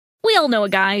all know a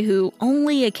guy who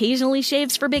only occasionally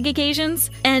shaves for big occasions,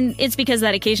 and it's because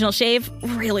that occasional shave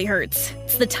really hurts.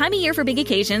 It's the time of year for big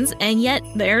occasions, and yet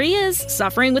there he is,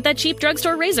 suffering with that cheap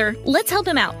drugstore razor. Let's help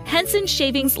him out. Henson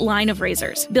Shaving's line of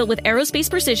razors, built with aerospace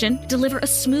precision, deliver a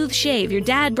smooth shave your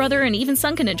dad, brother, and even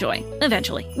son can enjoy,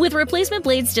 eventually. With replacement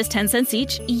blades just 10 cents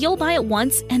each, you'll buy it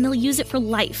once, and they'll use it for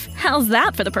life. How's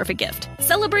that for the perfect gift?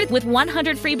 Celebrate with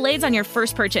 100 free blades on your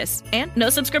first purchase, and no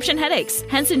subscription headaches.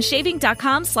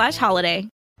 HensonShaving.com/holiday.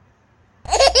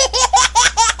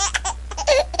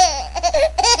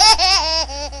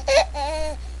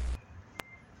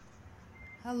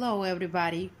 Hello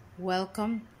everybody,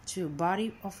 welcome to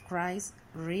Body of Christ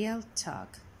Real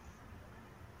Talk.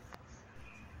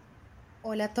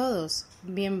 Hola a todos,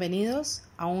 bienvenidos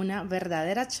a una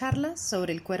verdadera charla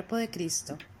sobre el cuerpo de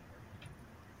Cristo.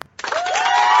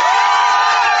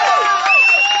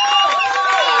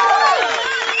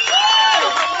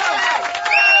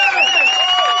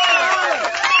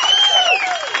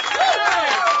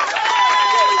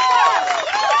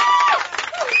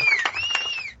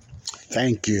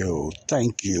 Thank you.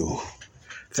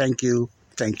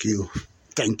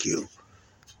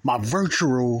 My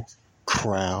virtual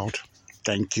crowd,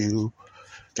 thank you.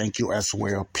 Thank you as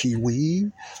well,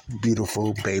 Pee-wee.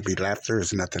 Beautiful baby laughter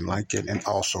is nothing like it. And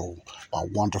also my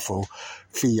wonderful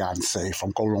fiance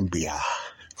from Colombia,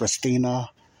 Cristina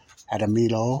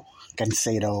Jaramillo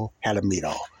Cancedo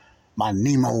Jaramillo. My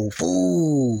Nemo,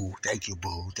 boo. Thank you,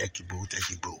 boo.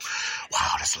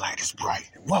 Wow, this light is bright.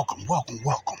 Welcome.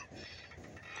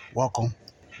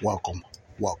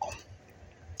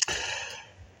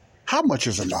 How much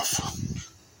is enough?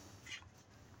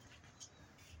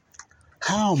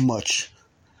 How much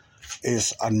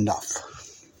is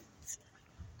enough?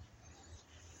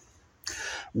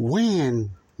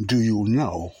 When do you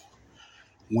know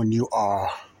when you are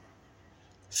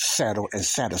settled and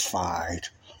satisfied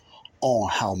on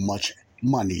how much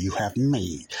money you have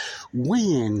made?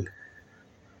 When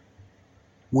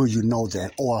will you know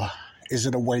that? Or is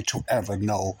it a way to ever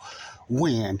know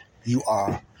when you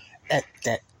are at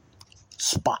that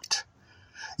spot?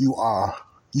 You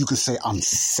can say, I'm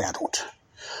settled.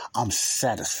 I'm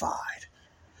satisfied.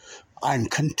 I'm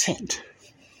content.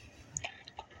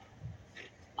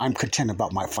 I'm content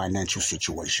about my financial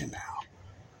situation now.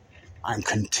 I'm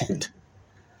content.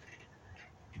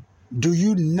 Do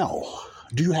you know?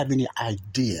 Do you have any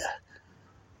idea?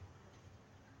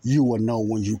 You will know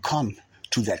when you come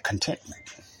to that contentment.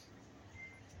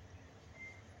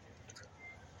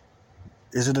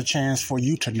 Is it a chance for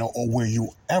you to know, or will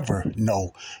you ever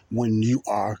know when you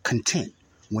are content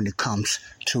when it comes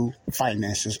to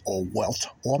finances or wealth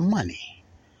or money?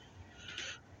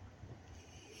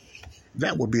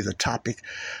 That would be the topic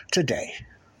today.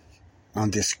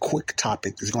 On this quick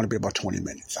topic, it's going to be about 20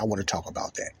 minutes. I want to talk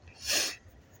about that.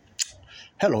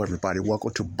 Hello, everybody.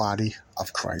 Welcome to Body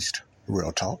of Christ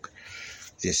Real Talk.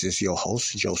 This is your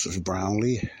host, Joseph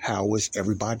Brownlee. How is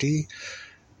everybody?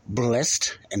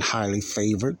 Blessed and highly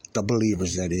favored. The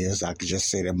believers, that is. I could just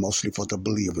say that mostly for the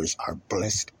believers are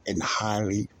blessed and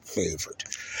highly favored.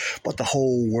 But the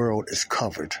whole world is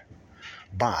covered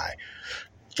by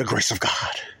the grace of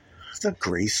God. The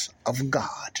grace of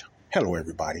God. Hello,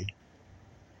 everybody.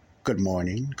 Good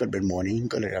morning, good mid-morning,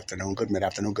 good afternoon, good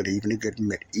mid-afternoon, good evening, good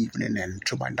mid-evening, and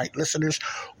to my night listeners,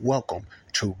 welcome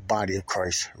to Body of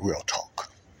Christ Real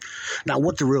Talk. Now,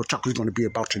 what the Real Talk is going to be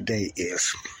about today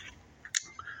is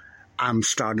I'm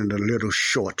starting a little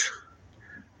short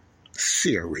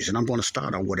series, and I'm going to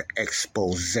start on with an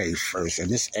expose first.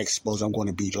 And this expose, I'm going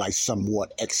to be like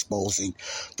somewhat exposing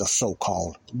the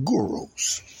so-called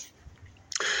gurus.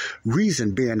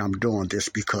 Reason being I'm doing this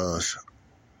because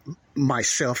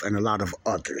myself and a lot of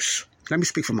others, let me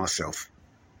speak for myself.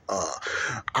 I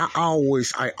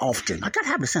gotta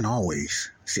have to say always.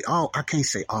 See, I can't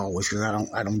say always because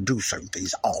I don't do certain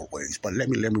things always. But let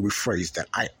me rephrase that.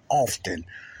 I often,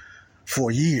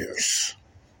 for years,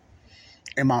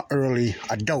 in my early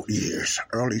adult years,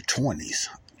 early 20s,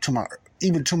 to my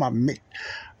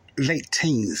late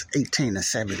teens, 18 and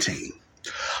 17,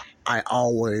 I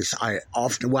always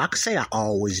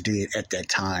did at that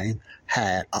time,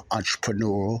 had an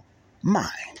entrepreneurial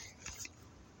mind.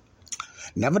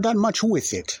 Never done much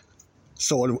with it,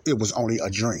 so it was only a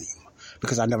dream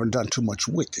because I never done too much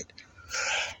with it.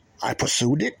 I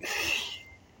pursued it,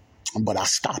 but I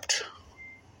stopped.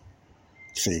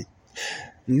 See,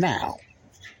 now,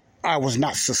 I was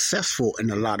not successful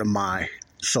in a lot of my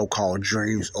so-called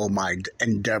dreams or my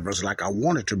endeavors like I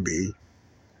wanted to be.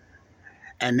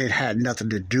 And it had nothing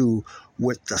to do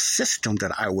with the system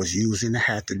that I was using. It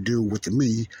had to do with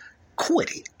me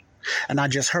quitting. And I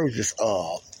just heard this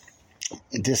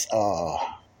this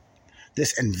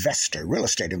investor, real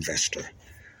estate investor,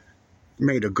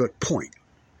 made a good point.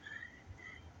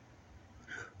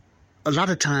 A lot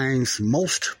of times,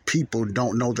 most people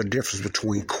don't know the difference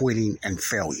between quitting and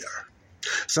failure.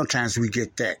 Sometimes we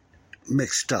get that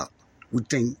mixed up. We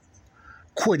think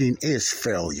quitting is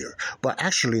failure, but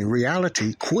actually, in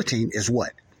reality, quitting is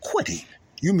what? Quitting.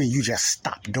 You mean you just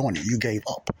stopped doing it. You gave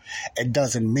up. It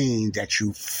doesn't mean that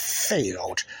you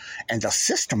failed and the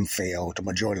system failed the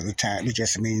majority of the time. It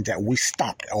just means that we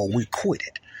stopped or we quit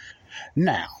it.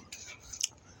 Now,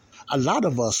 a lot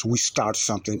of us, we start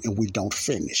something and we don't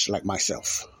finish, like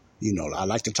myself. You know, I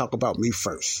like to talk about me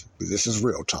first. This is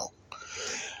real talk.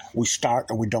 We start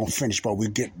and we don't finish, but we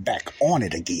get back on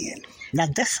it again. Now,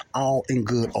 that's all in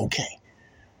good, okay.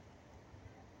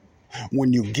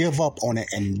 When you give up on an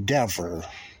endeavor,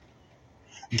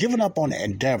 giving up on an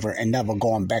endeavor and never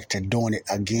going back to doing it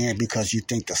again because you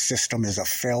think the system is a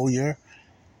failure,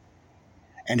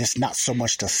 and it's not so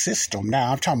much the system.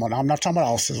 Now, I'm not talking about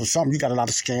all systems. You got a lot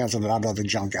of scams and a lot of other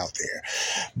junk out there.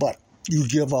 But you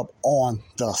give up on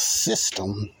the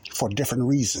system for different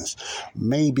reasons.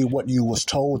 Maybe what you was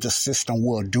told the system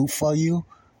will do for you,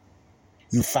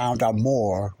 you found out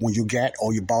more when you got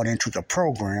or you bought into the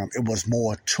program. It was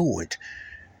more to it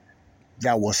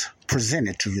that was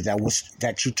presented to you,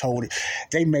 that you told it.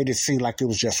 They made it seem like it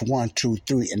was just 1, 2,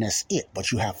 3, and that's it.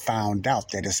 But you have found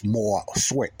out that it's more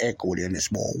sweat equity and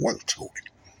it's more work to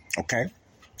it. Okay?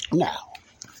 Now,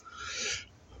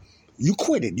 you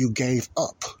quit it. You gave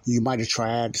up. You might have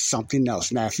tried something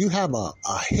else. Now, if you have a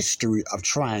history of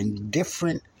trying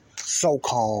different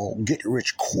so-called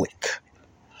get-rich-quick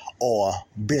or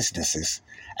businesses,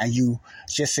 and you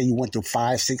just say you went through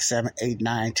 5, 6, 7, 8,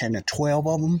 9, 10, and 12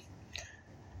 of them,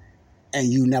 and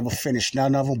you never finished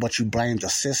none of them, but you blame the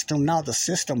system. Now, the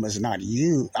system is not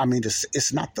you. I mean,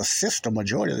 it's not the system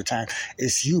majority of the time.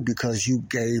 It's you because you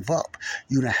gave up.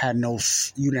 You didn't have no,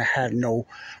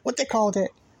 what they call that?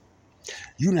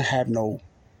 You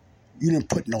didn't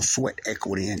put no sweat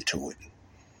equity into it.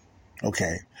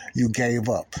 Okay? You gave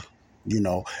up. You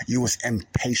know, you was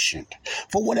impatient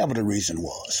for whatever the reason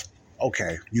was.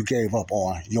 Okay, you gave up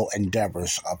on your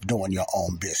endeavors of doing your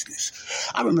own business.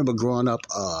 I remember growing up,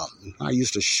 I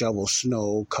used to shovel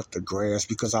snow, cut the grass,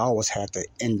 because I always had the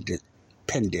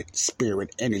independent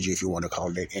spirit energy, if you want to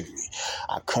call it enemy.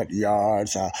 I cut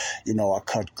yards, I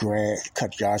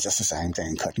cut yards, that's the same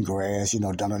thing, cutting grass,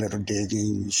 done a little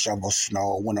digging, shovel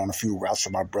snow, went on a few routes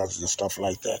with my brothers and stuff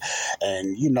like that.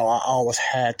 And, I always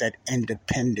had that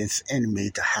independence in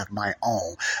me to have my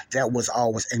own. That was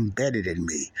always embedded in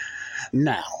me.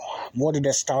 Now, where did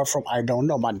that start from? I don't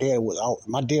know. My dad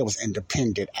was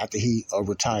independent after he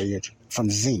retired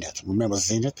from Zenith. Remember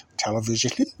Zenith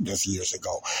television? That's years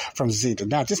ago. From Zenith.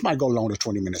 Now, this might go longer than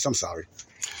 20 minutes. I'm sorry.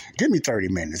 Give me 30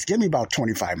 minutes. Give me about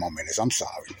 25 more minutes. I'm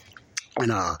sorry.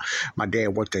 And my dad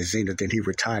worked at Zenith, and he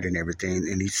retired and everything,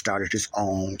 and he started his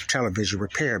own television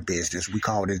repair business. We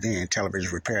called it then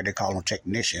television repair. They call them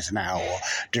technicians now, or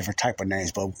different type of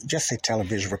names, but just say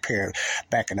television repair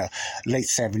back in the late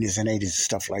 70s and 80s and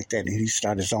stuff like that. And he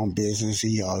started his own business.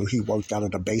 He worked out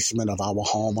of the basement of our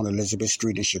home on Elizabeth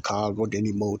Street in Chicago. Then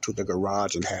he moved to the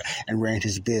garage and ran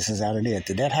his business out of there.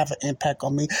 Did that have an impact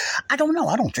on me? I don't know.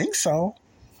 I don't think so.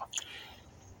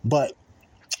 But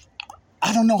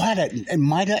I don't know how it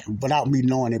might have, without me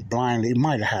knowing it blindly, it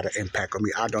might have had an impact on me.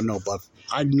 I don't know, but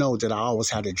I know that I always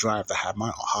had a drive to have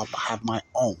my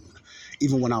own.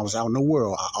 Even when I was out in the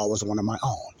world, I always wanted my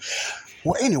own.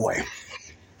 Well, anyway,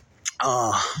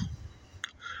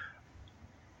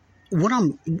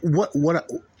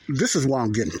 this is what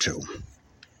I'm getting to.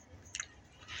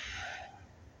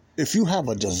 If you have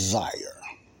a desire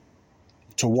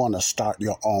to want to start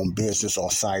your own business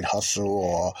or side hustle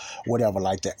or whatever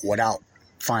like that without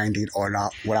finding or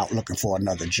not without looking for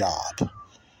another job,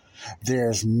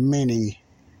 there's many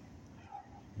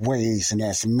ways and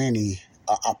there's many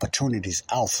opportunities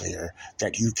out there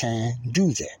that you can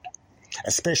do that,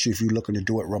 especially if you're looking to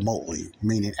do it remotely,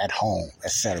 meaning at home,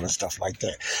 etc., stuff like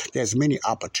that. There's many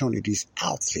opportunities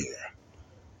out there.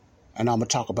 And I'm going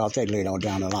to talk about that later on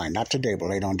down the line. Not today, but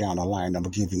later on down the line, I'm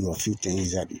going to give you a few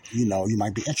things that, you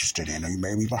might be interested in or you may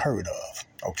have even heard of.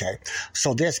 Okay?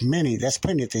 So there's plenty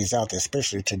of things out there,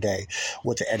 especially today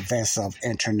with the advance of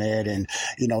internet and,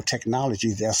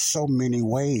 technology. There's so many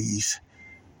ways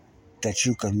that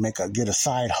you can get a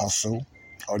side hustle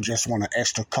or just want an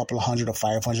extra couple of hundred or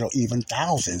 500 or even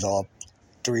thousands or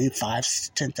 3, 5,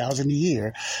 10,000 a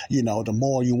year. The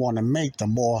more you want to make, the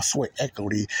more sweat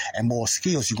equity and more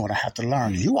skills you're going to have to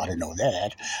learn. You ought to know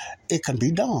that. It can be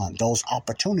done. Those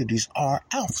opportunities are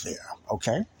out there.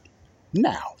 Okay?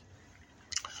 Now,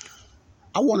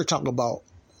 I want to talk about,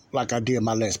 like I did in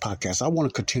my last podcast, I want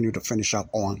to continue to finish up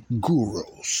on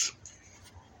gurus.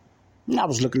 And I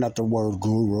was looking at the word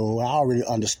guru. I already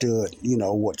understood,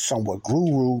 what somewhat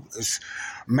guru is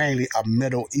mainly a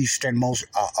Middle Eastern, most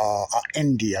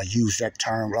India use that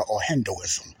term, or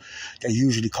Hinduism. They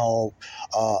usually call,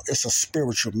 it's a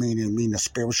spiritual meaning a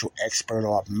spiritual expert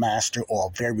or a master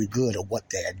or very good at what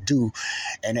they do.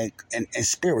 And in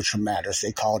spiritual matters,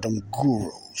 they call them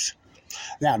gurus.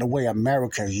 Now, the way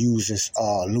America uses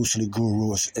loosely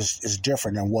guru is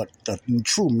different than what the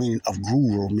true meaning of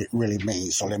guru really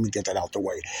means. So let me get that out the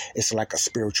way. It's like a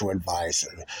spiritual advisor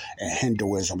in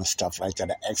Hinduism and stuff like that,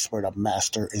 an expert, a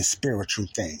master in spiritual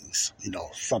things,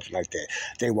 something like that.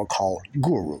 They were called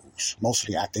gurus,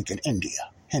 mostly, I think, in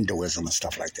India, Hinduism and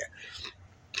stuff like that.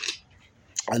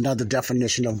 Another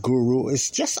definition of guru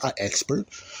is just an expert.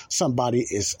 Somebody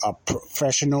is a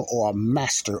professional or a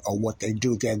master of what they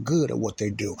do. They're good at what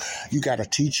they do. You got a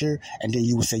teacher, and then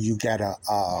you would say you got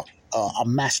a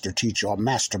master teacher or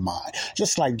mastermind.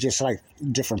 Just like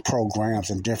different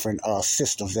programs and different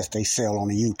systems that they sell on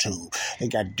YouTube. They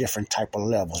got different type of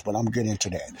levels, but I'm getting into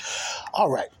that.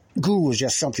 All right. Guru is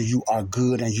just something you are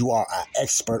good and you are an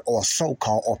expert, or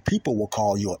so-called, or people will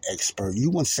call you an expert. You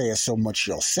wouldn't say it so much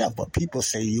yourself, but people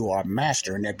say you are a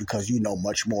master in that because you know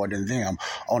much more than them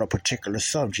on a particular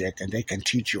subject, and they can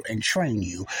teach you and train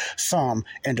you, some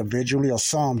individually or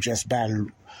some just by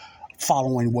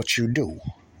following what you do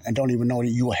and don't even know that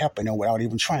you are helping them without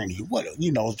even training you. Well,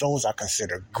 those are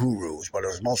considered gurus, but it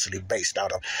was mostly based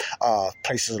out of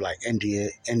places like India.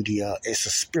 It's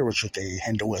a spiritual thing,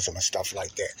 Hinduism and stuff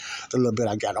like that. The little bit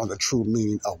I got on the true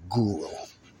meaning of guru,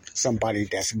 somebody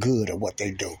that's good at what they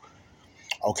do.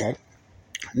 Okay?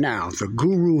 Now, the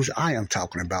gurus I am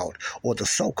talking about, or the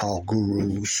so-called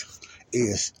gurus,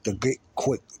 is the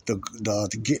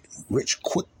get rich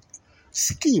quick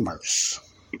schemers.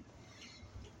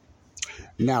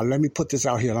 Now, let me put this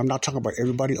out here. I'm not talking about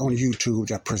everybody on YouTube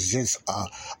that presents an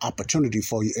opportunity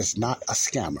for you. It's not a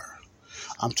scammer.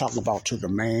 I'm talking about to the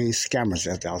main scammers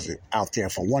that's out there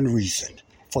for one reason,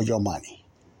 for your money.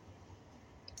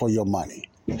 For your money.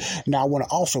 Now, I want to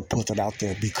also put it out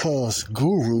there because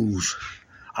gurus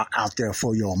are out there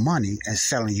for your money and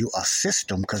selling you a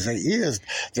system, because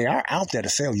they are out there to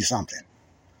sell you something.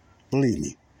 Believe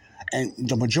me. And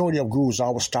the majority of gurus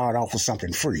always start off with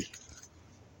something free.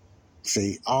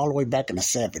 See, all the way back in the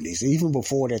 70s, even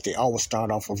before that, they always start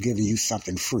off with giving you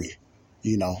something free.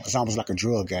 It's almost like a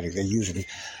drug addict. They usually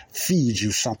feed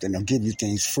you something or give you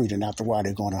things free. Then after a while,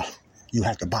 you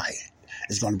have to buy it.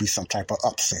 It's going to be some type of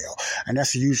upsell. And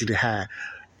that's usually how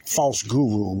false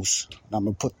gurus, and I'm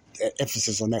going to put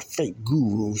emphasis on that, fake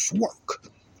gurus work.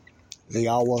 They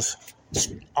always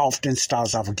often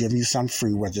starts off with giving you something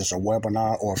free, whether it's a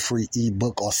webinar or a free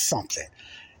ebook or something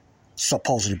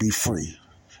supposed to be free.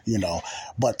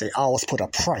 But they always put a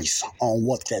price on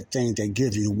what that thing they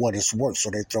give you, what it's worth.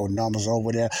 So they throw numbers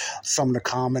over there. Some of the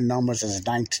common numbers is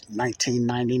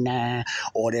 $19.99,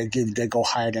 or they go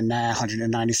higher than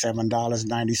 $997,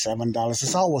 $97.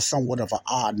 It's always somewhat of an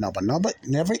odd number,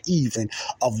 never even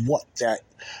of what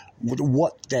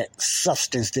that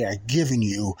substance they're giving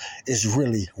you is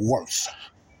really worth,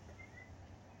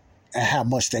 and how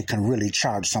much they can really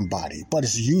charge somebody. But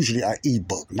it's usually an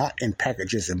ebook, not in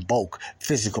packages in bulk,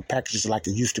 physical packages like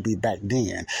it used to be back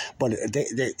then. But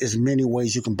there's many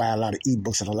ways you can buy a lot of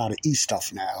ebooks and a lot of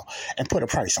e-stuff now and put a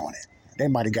price on it. They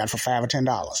might have got it for $5 or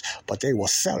 $10, but they will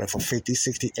sell it for $50,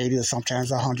 $60, $80, or sometimes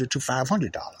 $100 to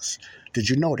 $500. Did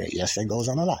you know that? Yes, that goes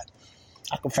on a lot.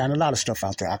 I can find a lot of stuff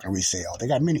out there I can resell. They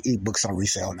got many ebooks on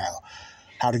resale now.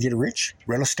 How to get rich,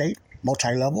 real estate,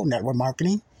 multi-level, network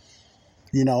marketing,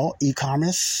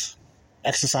 e-commerce,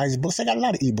 exercise books. They got a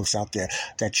lot of ebooks out there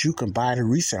that you can buy the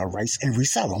resale rights and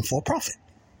resell them for a profit.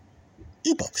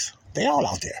 Ebooks. They all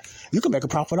out there. You can make a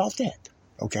profit off that.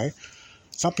 Okay?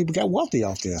 Some people got wealthy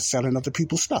out there selling other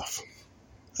people's stuff.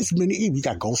 It's many. We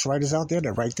got ghostwriters out there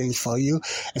that write things for you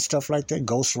and stuff like that.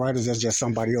 Ghostwriters, that's just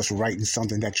somebody else writing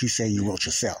something that you say you wrote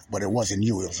yourself, but it wasn't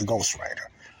you. It was a ghostwriter.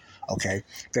 Okay?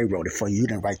 They wrote it for you. You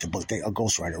didn't write the book. A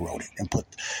ghostwriter wrote it and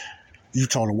you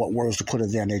told them what words to put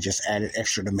in there, and they just added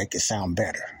extra to make it sound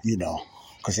better,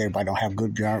 because everybody don't have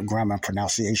good grammar and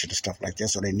pronunciation and stuff like that,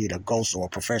 so they need a ghost or a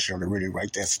professional to really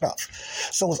write that stuff.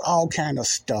 So it's all kind of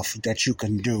stuff that you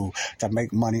can do to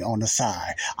make money on the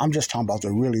side. I'm just talking about the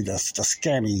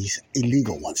scammy,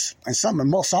 illegal ones. And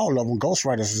most all of them,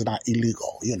 ghostwriters is not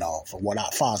illegal, from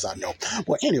far as I know.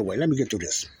 Well, anyway, let me get through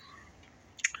this.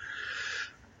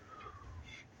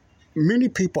 Many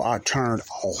people are turned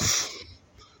off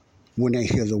when they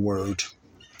hear the word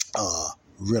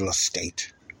real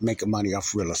estate, making money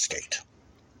off real estate.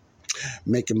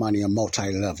 making money on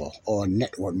multi-level or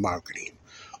network marketing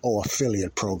or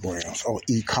affiliate programs or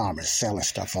e-commerce, selling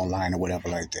stuff online or whatever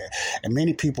like that. And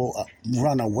many people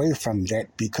run away from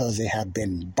that because they have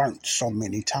been burnt so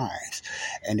many times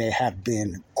and they have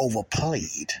been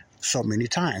overplayed so many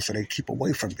times. So they keep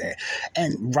away from that.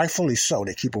 And rightfully so,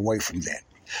 they keep away from that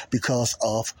because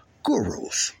of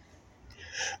gurus.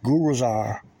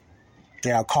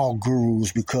 They are called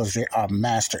gurus because they are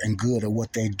master and good at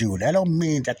what they do. That don't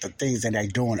mean that the things that they're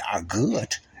doing are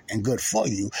good and good for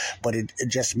you, but it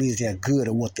just means they're good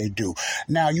at what they do.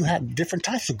 Now, you have different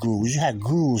types of gurus. You have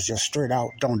gurus that straight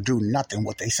out don't do nothing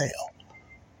what they sell.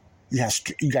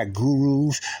 You got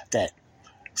gurus that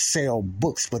sell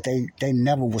books, but they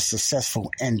never were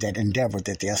successful in that endeavor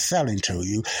that they're selling to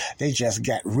you. They just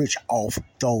got rich off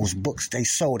those books they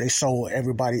sold. They sold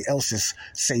everybody else's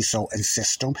say-so and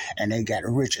system, and they got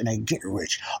rich, and they get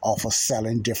rich off of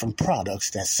selling different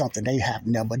products. That's something they have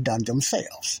never done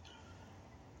themselves.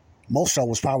 Most of it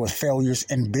was probably failures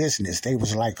in business. They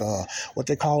was like, what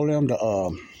they call them?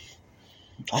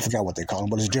 I forgot what they call them,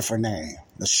 but it's a different name.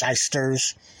 The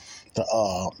shysters.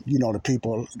 The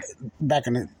people back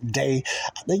in the day,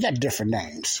 they got different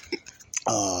names.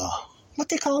 What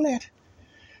they call that?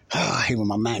 I hate when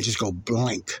my mind just go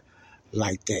blank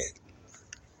like that,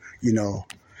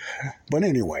 But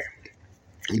anyway,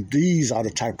 these are the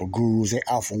type of gurus. They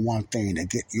out for one thing, to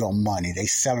get your money. They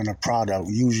selling a product,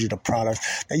 usually the product.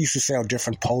 They used to sell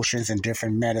different potions and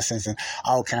different medicines and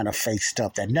all kind of fake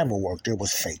stuff that never worked. It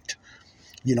was faked.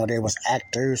 They was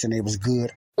actors and they was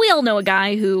good. We all know a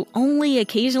guy who only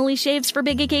occasionally shaves for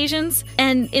big occasions,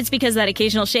 and it's because that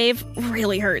occasional shave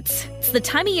really hurts. It's the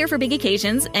time of year for big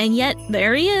occasions, and yet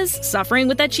there he is, suffering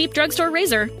with that cheap drugstore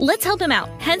razor. Let's help him out.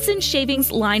 Henson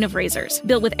Shaving's line of razors,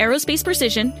 built with aerospace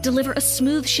precision, deliver a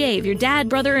smooth shave your dad,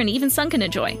 brother, and even son can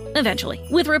enjoy, eventually.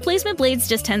 With replacement blades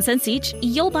just 10 cents each,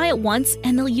 you'll buy it once,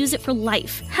 and they'll use it for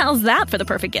life. How's that for the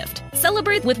perfect gift?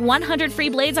 Celebrate with 100 free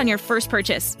blades on your first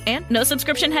purchase, and no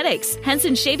subscription headaches.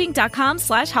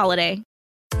 HensonShaving.com/holiday.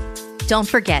 Don't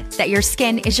forget that your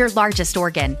skin is your largest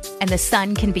organ, and the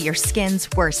sun can be your skin's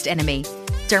worst enemy.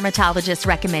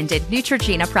 Dermatologist-recommended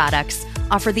Neutrogena products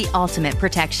offer the ultimate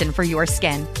protection for your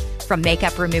skin. From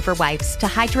makeup remover wipes to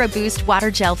Hydro Boost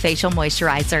Water Gel Facial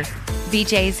Moisturizer,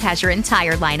 BJ's has your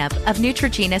entire lineup of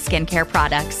Neutrogena skincare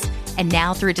products. And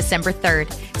now through December 3rd,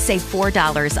 save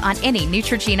 $4 on any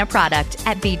Neutrogena product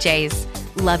at BJ's.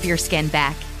 Love your skin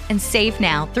back and save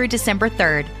now through December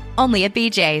 3rd, only at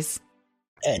BJ's.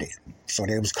 At it. So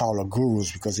they was called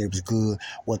gurus because they was good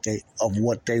what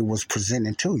they was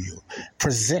presenting to you.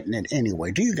 Presenting it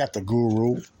anyway. Do you got the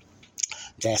guru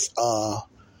that's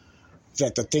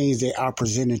that the things they are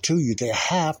presenting to you, they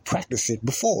have practiced it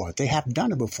before. They have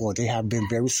done it before. They have been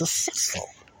very successful.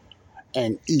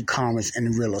 And e-commerce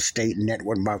and real estate,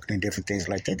 network marketing, different things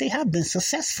like that, they have been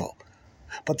successful.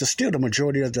 But the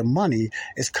majority of their money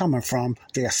is coming from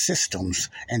their systems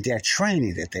and their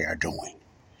training that they are doing.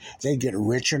 They get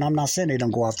richer, and I'm not saying they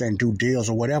don't go out there and do deals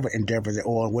or whatever endeavor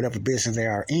or whatever business they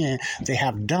are in. They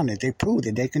have done it. They proved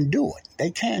it. They can do it.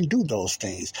 They can do those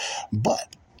things.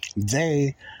 But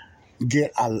they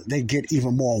get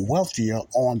even more wealthier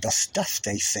on the stuff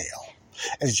they sell.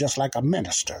 It's just like a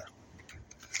minister.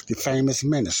 The famous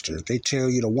ministers, they tell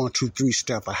you the 1, 2, 3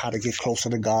 step of how to get closer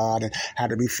to God and how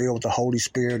to be filled with the Holy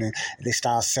Spirit. And they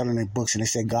start selling their books and they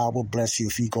say, God will bless you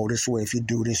if you go this way, if you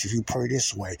do this, if you pray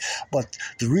this way. But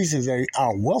the reason they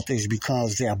are wealthy is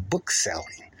because they're book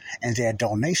selling and their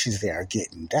donations they are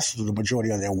getting. That's where the majority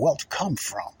of their wealth come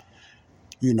from.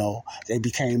 They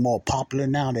became more popular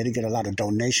now. They get a lot of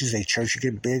donations. Their church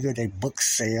get bigger. Their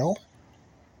books sell.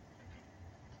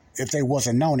 If they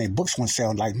wasn't known, their books wouldn't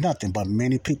sell like nothing. But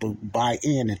many people buy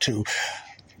into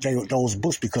those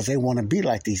books because they want to be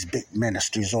like these big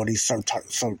ministers or these certain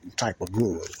type of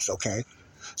gurus. Okay,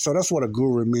 so that's what a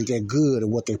guru means. They're good at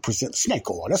what they present. Snake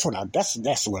oil. That's what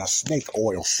a snake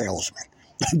oil salesman.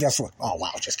 That's what. Oh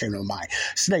wow, it just came to mind.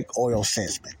 Snake oil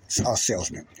salesman.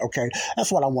 Okay,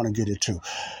 that's what I want to get into.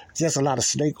 There's a lot of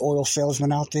snake oil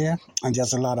salesmen out there, and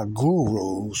there's a lot of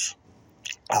gurus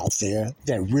out there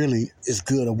that really is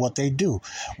good at what they do,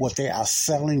 what they are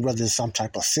selling, whether it's some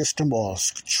type of system or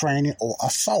training or a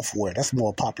software. That's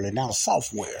more popular now,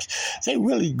 softwares. They're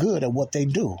really good at what they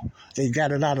do. They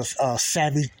got a lot of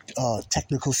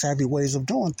technical savvy ways of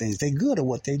doing things. They're good at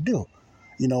what they do.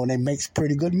 And they make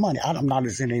pretty good money. I'm not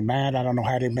as in their mind. I don't know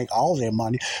how they make all their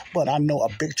money, but I know a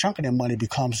big chunk of their money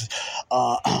becomes,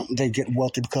 they get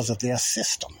wealthy because of their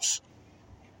systems.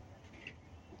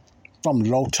 From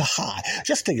low to high.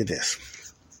 Just think of this.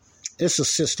 It's a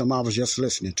system I was just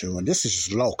listening to, and this is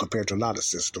just low compared to a lot of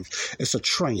systems. It's a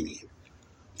training.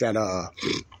 that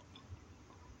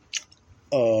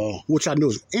which I knew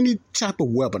is any type of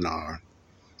webinar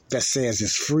that says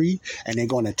it's free and they're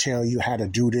going to tell you how to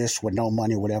do this with no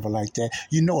money or whatever like that,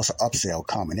 you know it's an upsell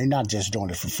coming. They're not just doing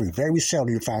it for free. Very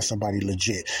seldom you find somebody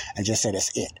legit and just say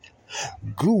that's it.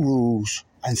 Gurus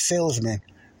and salesmen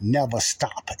never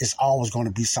stop. It's always going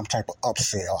to be some type of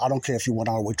upsell. I don't care if you went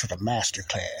all the way to the master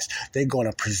class. They're going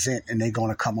to present and they're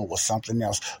going to come up with something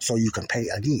else so you can pay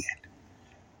again.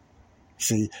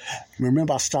 See,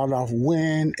 remember I started off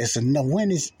when is enough.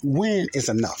 When is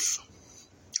enough?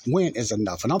 When is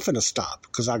enough? And I'm finna stop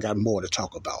because I got more to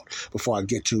talk about before I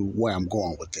get to where I'm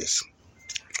going with this.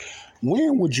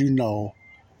 When would you know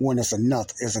when it's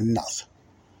enough is enough?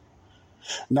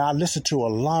 Now, I listen to a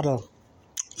lot of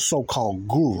so-called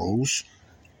gurus,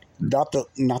 not the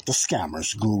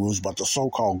scammers gurus, but the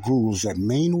so-called gurus that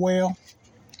mean well,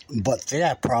 but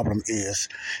their problem is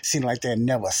seem like they're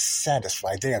never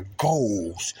satisfied. Their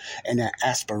goals and their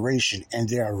aspiration and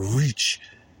their reach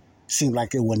seem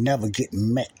like it will never get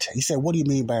met. He said, what do you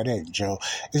mean by that, Joe?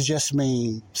 It just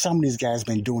means some of these guys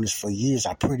been doing this for years,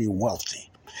 are pretty wealthy,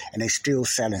 and they still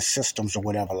selling systems or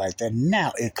whatever like that.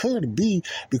 Now, it could be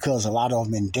because a lot of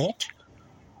them in debt,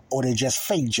 or they just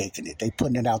fake jaking it. They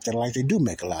putting it out there like they do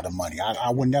make a lot of money. I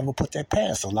would never put that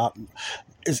past.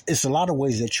 It's a lot of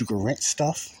ways that you can rent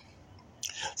stuff.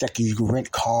 That you can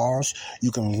rent cars,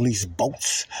 you can lease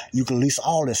boats, you can lease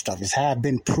all this stuff. It's have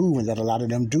been proven that a lot of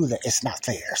them do that. It's not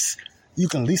theirs. You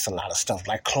can lease a lot of stuff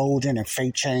like clothing and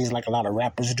fake chains like a lot of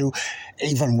rappers do.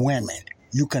 Even women,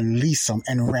 you can lease them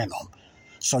and rent them.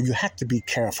 So you have to be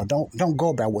careful. Don't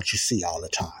go by what you see all the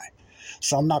time.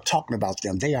 So I'm not talking about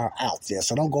them. They are out there.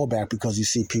 So don't go back because you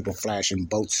see people flashing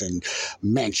boats and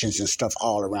mansions and stuff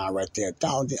all around right there.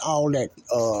 All that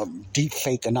deep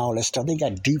fake and all that stuff. They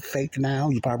got deep fake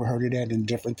now. You probably heard of that in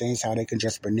different things, how they can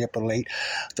just manipulate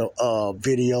the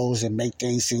videos and make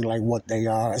things seem like what they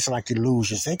are. It's like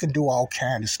illusions. They can do all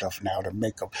kinds of stuff now to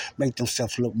make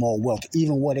themselves look more wealthy,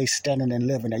 even where they standing and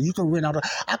living there.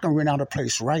 I can rent out a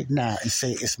place right now and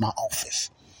say it's my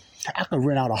office. I can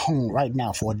rent out a home right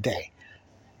now for a day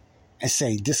and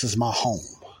say, this is my home,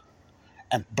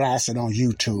 and blast it on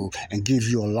YouTube and give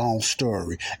you a long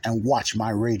story and watch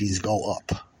my ratings go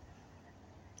up.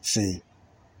 See,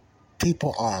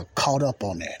 people are caught up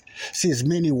on that. See, there's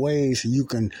many ways you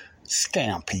can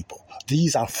scam people.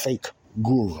 These are fake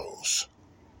gurus.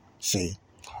 See,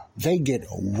 they get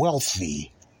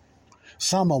wealthy.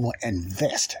 Some of them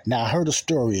invest. Now, I heard a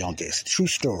story on this, true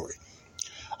story.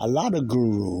 A lot of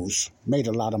gurus made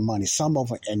a lot of money. Some of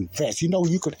them invest. You know,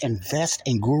 you could invest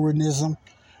in guruism.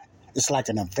 It's like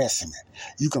an investment.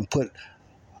 You can put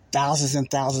thousands and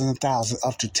thousands and thousands,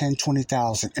 up to 10,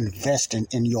 20,000 investing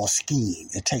in your scheme.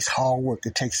 It takes hard work.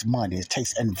 It takes money. It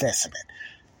takes investment.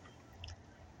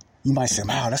 You might say,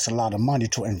 wow, that's a lot of money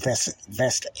to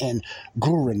invest in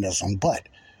guruism, but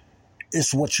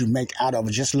it's what you make out of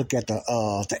it. Just look at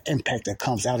the impact that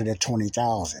comes out of that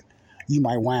 20,000. You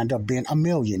might wind up being a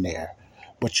millionaire,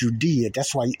 but you did.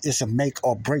 That's why it's a make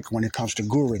or break when it comes to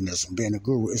guruism. Being a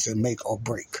guru is a make or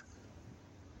break.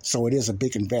 So it is a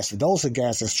big investment. Those are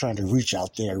guys that's trying to reach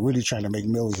out there, really trying to make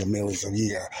millions and millions a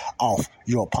year off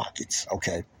your pockets,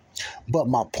 okay? But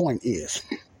my point is,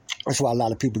 that's why a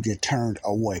lot of people get turned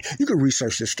away. You can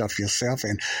research this stuff yourself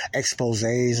and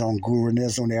exposés on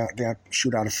guruism. They'll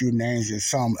shoot out a few names and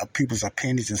some people's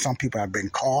opinions, and some people have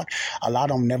been caught. A lot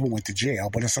of them never went to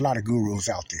jail, but there's a lot of gurus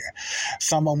out there.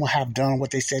 Some of them have done what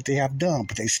they said they have done,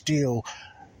 but they still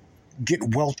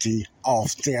get wealthy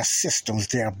off their systems,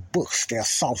 their books, their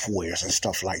softwares and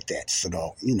stuff like that.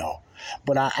 So, you know,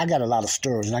 but I got a lot of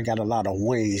stories and I got a lot of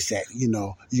ways that, you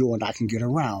know, you and I can get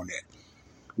around it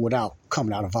without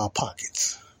coming out of our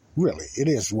pockets. Really, it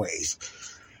is ways.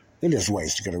 It is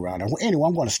ways to get around it. Well, anyway,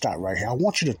 I'm going to stop right here. I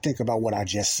want you to think about what I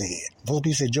just said. Those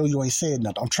people say, Joe, you ain't said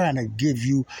nothing. I'm trying to give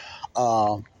you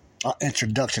an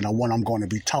introduction of what I'm going to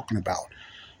be talking about.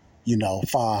 You know, as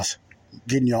far as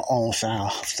getting your own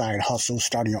side hustle,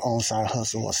 starting your own side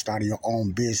hustle, or starting your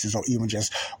own business, or even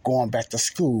just going back to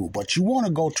school. But you want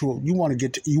to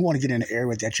get in an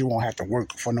area that you won't have to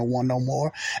work for no one no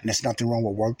more, and there's nothing wrong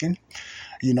with working.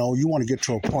 You know, you want to get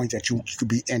to a point that you could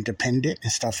be independent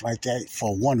and stuff like that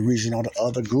for one reason or the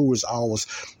other. Gurus always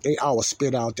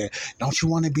spit out that, don't you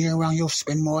want to be around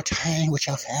spend more time with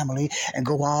your family and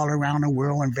go all around the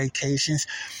world on vacations?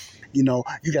 You know,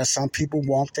 you got some people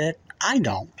want that. I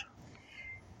don't.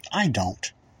 You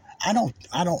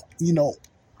know,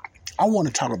 I want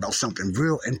to talk about something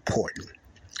real important,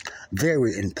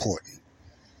 very important.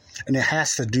 And it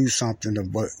has to do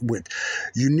something with,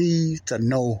 you need to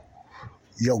know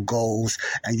your goals,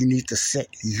 and you need to set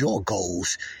your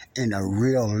goals in a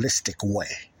realistic way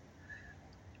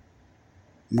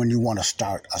when you want to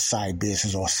start a side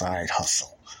business or a side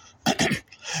hustle.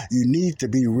 You need to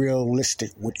be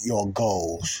realistic with your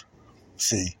goals.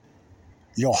 See,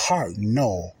 your heart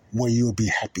know where you'll be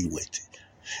happy with it.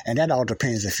 And that all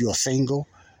depends if you're single,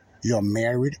 you're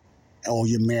married, or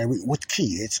you're married with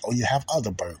kids, or you have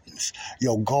other burdens.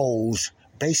 Your goals,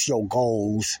 base your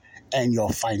goals and your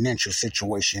financial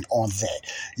situation on that.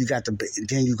 You got to,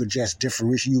 then you could just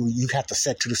differentiate. You have to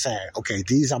set to the side, okay,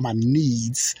 these are my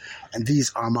needs and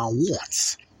these are my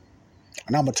wants.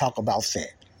 And I'm going to talk about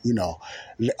that. You know,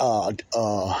 how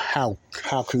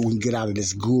can we get out of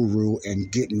this guru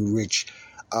and getting rich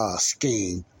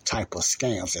scheme type of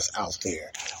scams that's out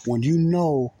there? When you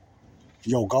know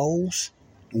your goals,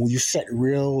 when you set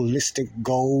realistic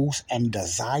goals and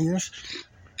desires,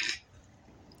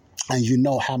 and you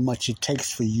know how much it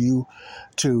takes for you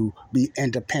to be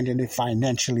independent and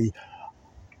financially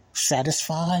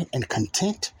satisfied and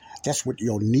content, that's what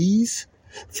your needs.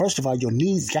 First of all, your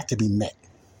needs got to be met.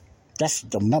 That's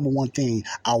the number one thing.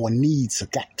 Our needs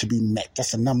have got to be met.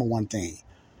 That's the number one thing.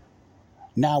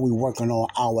 Now we're working on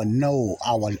our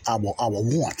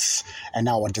wants and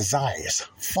our desires,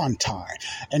 fun time,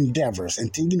 endeavors,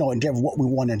 and endeavor what we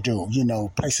want to do,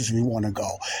 places we want to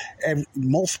go. And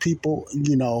most people,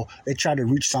 they try to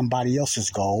reach somebody else's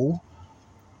goal,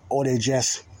 or they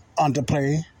just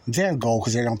underplay their goal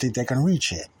because they don't think they can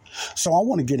reach it. So I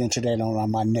want to get into that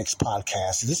on my next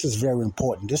podcast. This is very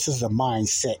important. This is a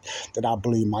mindset that I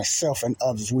believe myself and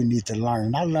others we need to learn.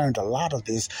 And I learned a lot of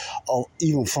this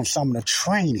even from some of the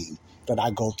training that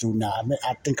I go through now.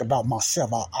 I think about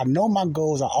myself. I know my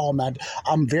goals are all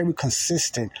I'm very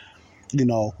consistent,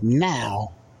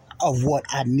 now of what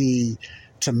I need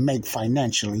to make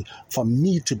financially for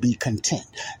me to be content.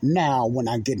 Now, when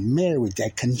I get married,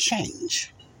 that can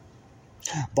change.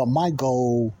 But my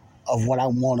goal of what I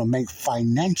want to make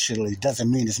financially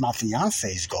doesn't mean it's my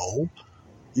fiance's goal.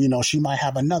 She might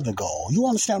have another goal. You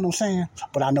understand what I'm saying?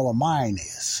 But I know what mine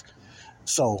is.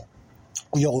 So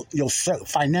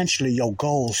financially, your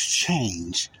goals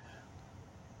change.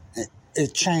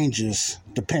 It changes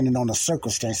depending on the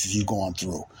circumstances you're going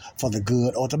through, for the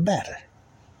good or the better.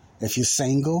 If you're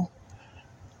single,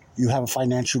 you have a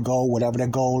financial goal, whatever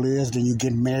that goal is, then you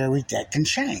get married, that can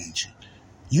change,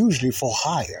 usually for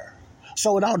higher.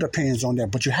 So it all depends on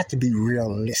that, but you have to be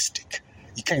realistic.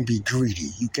 You can't be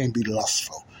greedy. You can't be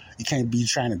lustful. You can't be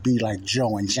trying to be like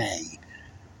Joe and Jane.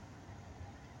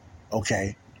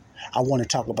 Okay? I want to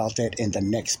talk about that in the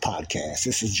next podcast.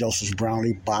 This is Joseph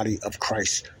Brownlee, Body of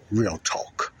Christ, Real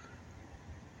Talk.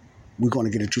 We're going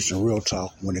to get into some real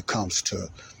talk when it comes to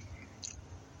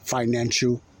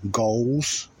financial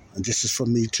goals. And this is for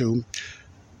me too.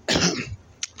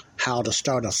 How to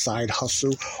start a side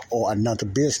hustle or another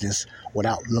business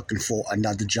without looking for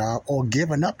another job or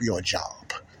giving up your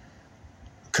job.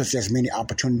 Because there's many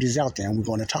opportunities out there, and we're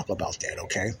going to talk about that,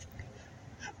 okay?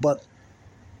 But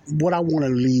what I want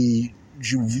to leave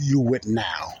you with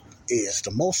now is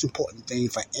the most important thing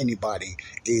for anybody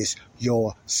is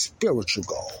your spiritual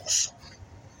goals.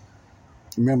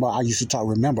 Remember, I used to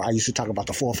talk about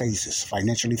the 4 phases: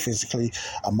 financially, physically,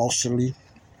 emotionally,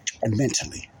 and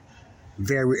mentally.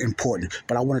 Very important.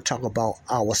 But I want to talk about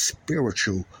our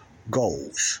spiritual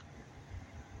goals.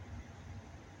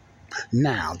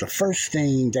 Now, the first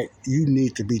thing that you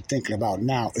need to be thinking about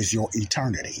now is your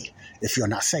eternity if you're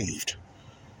not saved.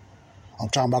 I'm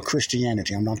talking about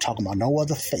Christianity. I'm not talking about no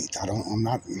other faith. I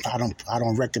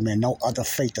don't recommend no other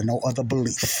faith or no other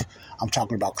belief. I'm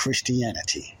talking about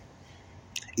Christianity.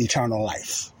 Eternal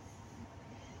life.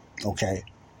 Okay?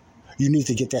 You need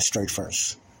to get that straight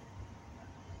first.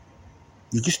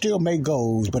 You can still make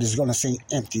goals, but it's going to seem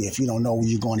empty if you don't know where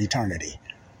you're going in eternity.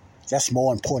 That's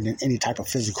more important than any type of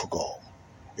physical goal,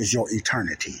 is your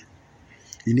eternity.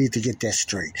 You need to get that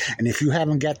straight. And if you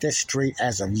haven't got that straight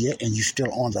as of yet and you're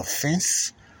still on the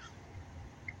fence,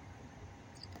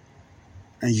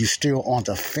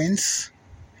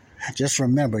 just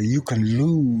remember you can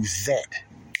lose that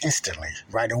instantly,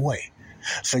 right away.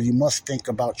 So you must think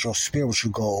about your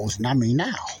spiritual goals, and I mean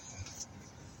now.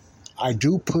 I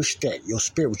do push that, your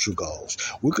spiritual goals.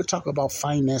 We could talk about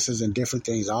finances and different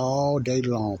things all day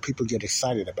long. People get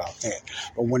excited about that.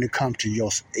 But when it comes to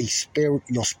your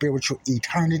spiritual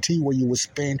eternity, where you will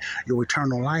spend your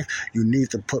eternal life, you need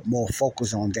to put more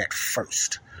focus on that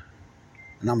first.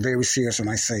 And I'm very serious when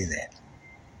I say that.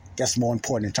 That's more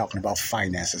important than talking about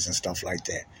finances and stuff like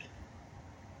that.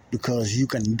 Because you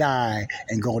can die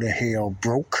and go to hell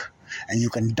broke, and you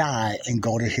can die and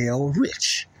go to hell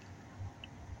rich.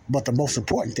 But the most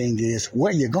important thing is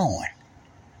where you're going.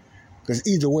 Because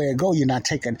either way it go, you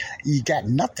got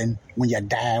nothing when you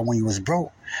died when you was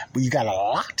broke. But you got a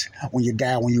lot when you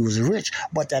died when you was rich.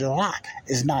 But that lot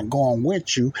is not going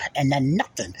with you, and that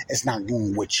nothing is not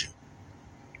going with you.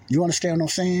 You understand what I'm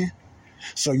saying?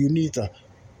 So you need to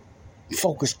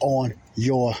focus on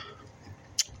your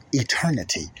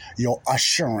eternity, your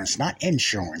assurance, not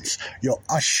insurance, your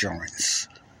assurance.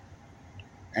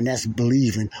 And that's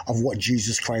believing of what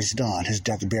Jesus Christ done, his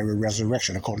death, burial,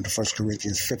 resurrection, according to 1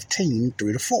 Corinthians 15,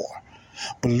 3-4.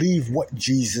 Believe what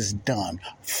Jesus done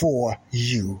for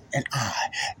you and I.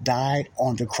 Died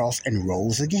on the cross and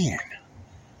rose again.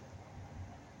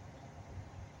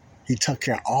 He took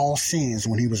care of all sins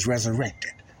when he was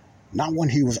resurrected. Not when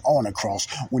he was on the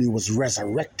cross, when he was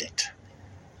resurrected.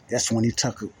 That's when he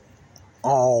took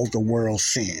all the world's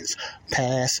sins,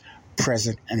 past,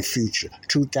 present, and future.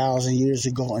 2,000 years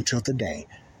ago until today.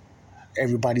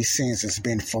 Everybody's sins has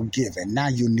been forgiven. Now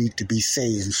you need to be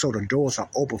saved. And so the doors are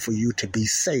open for you to be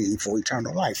saved for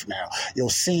eternal life now. Your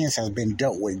sins has been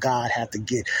dealt with. God had to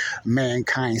get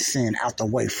mankind's sin out the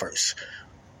way first.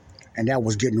 And that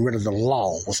was getting rid of the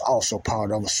law was also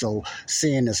part of it. So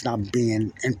sin is not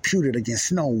being imputed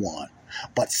against no one.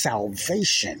 But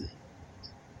salvation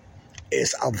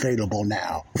is available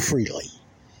now freely.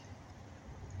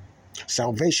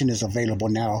 Salvation is available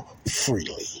now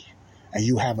freely. And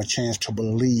you have a chance to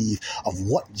believe of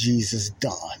what Jesus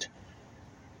done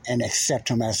and accept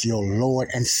him as your Lord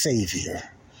and Savior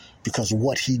because of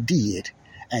what he did,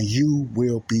 and you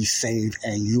will be saved,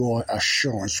 and your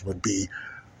assurance would be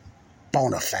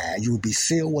bona fide. You will be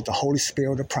sealed with the Holy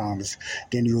Spirit of promise.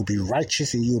 Then you will be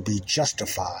righteous and you will be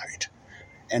justified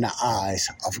in the eyes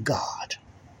of God.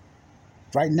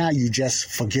 Right now, you just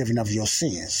forgiven of your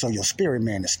sins, so your spirit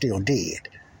man is still dead.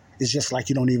 It's just like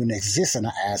you don't even exist in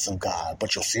the eyes of God,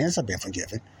 but your sins have been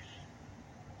forgiven.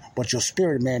 But your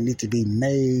spirit man needs to be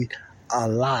made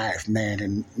alive, man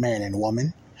and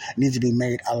woman. Needs to be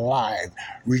made alive,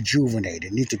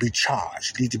 rejuvenated, needs to be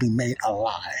charged, needs to be made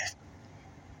alive.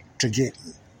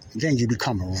 Then you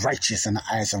become righteous in the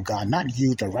eyes of God. Not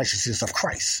you, the righteousness of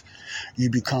Christ. You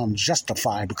become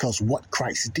justified because what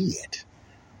Christ did.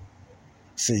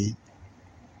 See,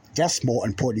 that's more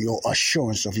important, your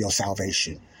assurance of your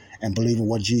salvation and believing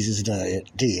what Jesus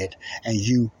did, and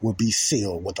you will be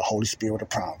sealed with the Holy Spirit of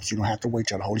promise. You don't have to wait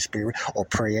till the Holy Spirit or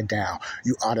pray it down.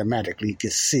 You automatically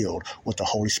get sealed with the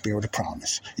Holy Spirit of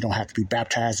promise. You don't have to be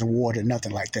baptized in water,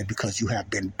 nothing like that, because you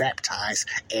have been baptized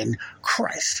in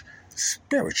Christ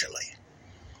spiritually.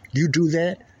 You do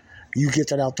that, you get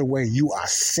that out the way, you are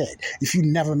set. If you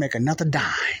never make another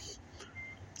dime,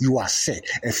 you are set.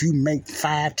 If you make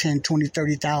 $5,000, $10,000,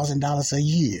 $20,000, $30,000 a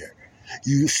year,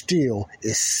 you still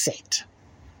is set.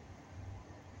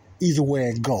 Either way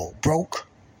it go, broke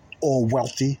or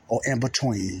wealthy or in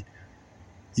between,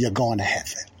 you're going to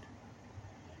heaven.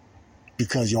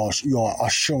 Because your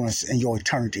assurance and your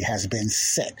eternity has been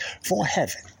set for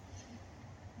heaven.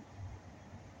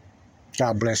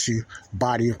 God bless you.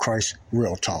 Body of Christ,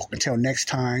 Real Talk. Until next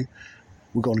time,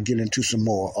 we're going to get into some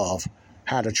more of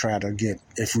how to try to get,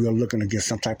 if we're looking to get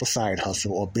some type of side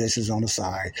hustle or business on the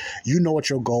side. You know what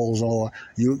your goals are.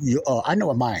 I know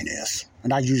what mine is.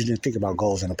 And I usually didn't think about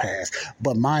goals in the past,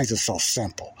 but mine is so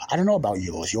simple. I don't know about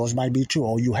yours. Yours might be too,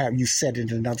 or you set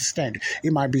it at another standard.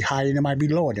 It might be higher and it might be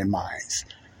lower than mine.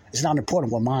 It's not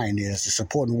important what mine is. It's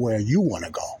important where you want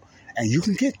to go. And you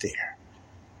can get there.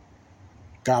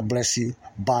 God bless you.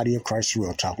 Body of Christ,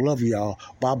 Real Talk. Love you all.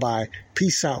 Bye-bye.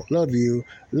 Peace out. Love you.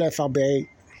 Left our babe.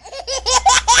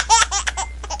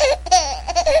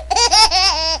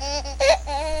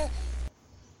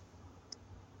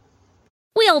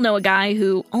 We all know a guy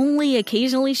who only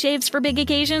occasionally shaves for big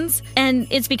occasions, and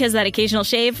it's because that occasional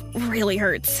shave really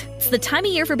hurts. It's the time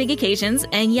of year for big occasions,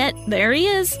 and yet there he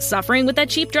is, suffering with that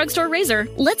cheap drugstore razor.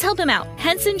 Let's help him out.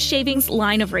 Henson Shaving's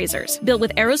line of razors, built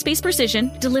with aerospace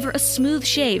precision, deliver a smooth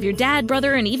shave your dad,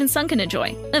 brother, and even son can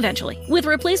enjoy, eventually. With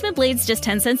replacement blades just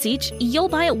 10 cents each, you'll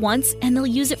buy it once, and they'll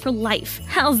use it for life.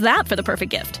 How's that for the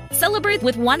perfect gift? Celebrate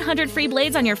with 100 free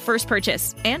blades on your first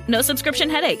purchase, and no subscription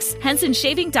headaches.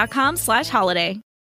 HensonShaving.com/holiday.